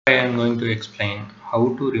I am going to explain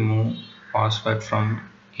how to remove password from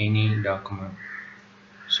any document.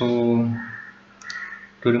 So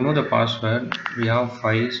to remove the password, we have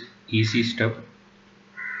 5 easy steps.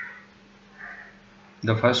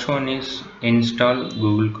 The first one is install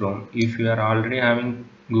Google Chrome. If you are already having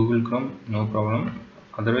Google Chrome, no problem.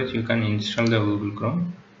 Otherwise, you can install the Google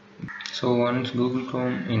Chrome. So once Google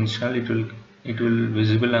Chrome install, it will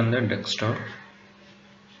visible on the desktop.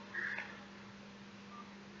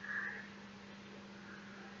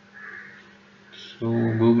 So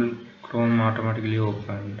Google Chrome automatically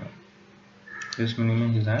opened. Just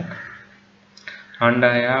minimize that. And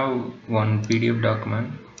I have one PDF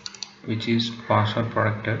document which is password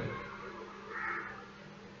protected.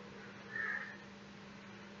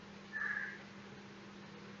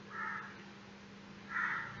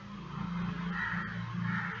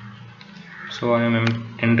 So I am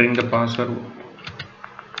entering the password.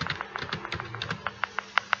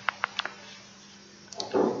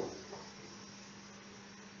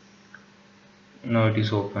 Now it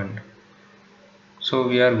is opened. So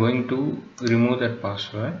we are going to remove that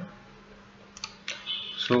password.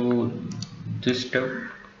 So this step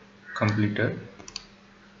completed.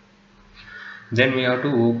 Then we have to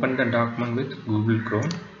open the document with Google Chrome.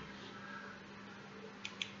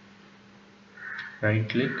 Right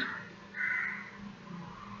click.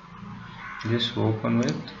 Just open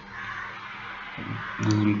with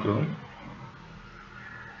Google Chrome.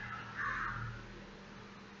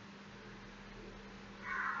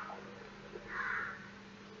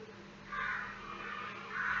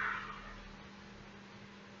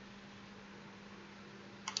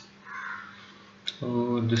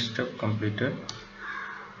 So this step completed.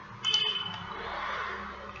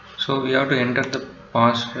 So we have to enter the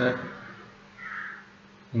password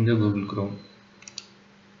in the Google Chrome.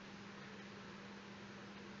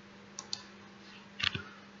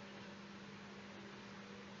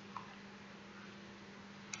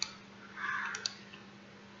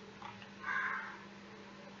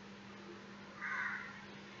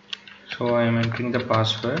 So I am entering the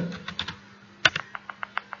password.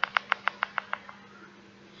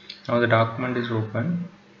 Now the document is open.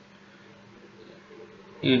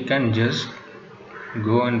 You can just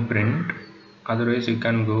go and print, otherwise you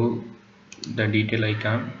can go the detail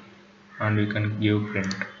icon and you can give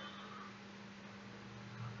print.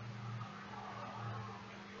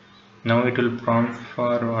 Now it will prompt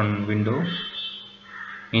for one window.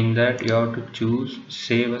 In that you have to choose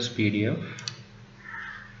save as PDF,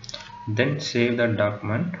 then save that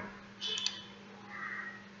document.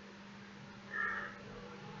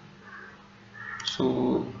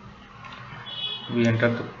 So we enter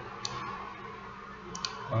the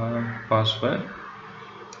password,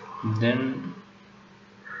 then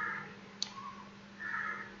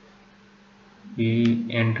we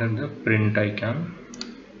enter the print icon.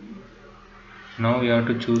 Now we have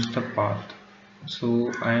to choose the path.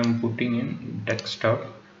 So I am putting in desktop.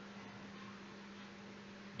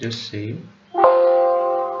 Just save.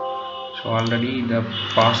 So already the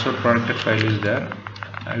password protected file is there.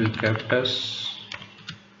 I will kept as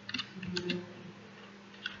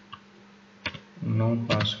no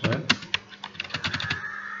password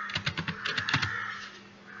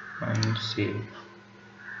and save.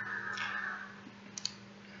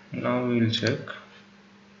 Now we will check.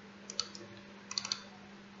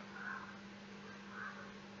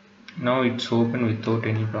 Now it's open without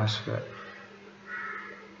any password.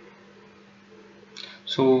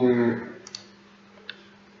 So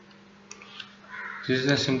this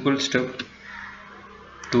is a simple step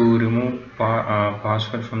to remove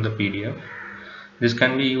password from the PDF. This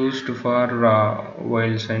can be used for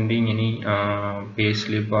while sending any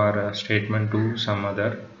payslip or statement to some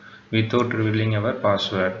other without revealing our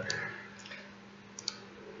password.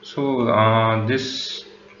 So this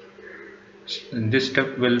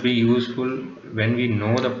step will be useful when we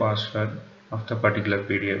know the password of the particular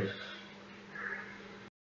PDF.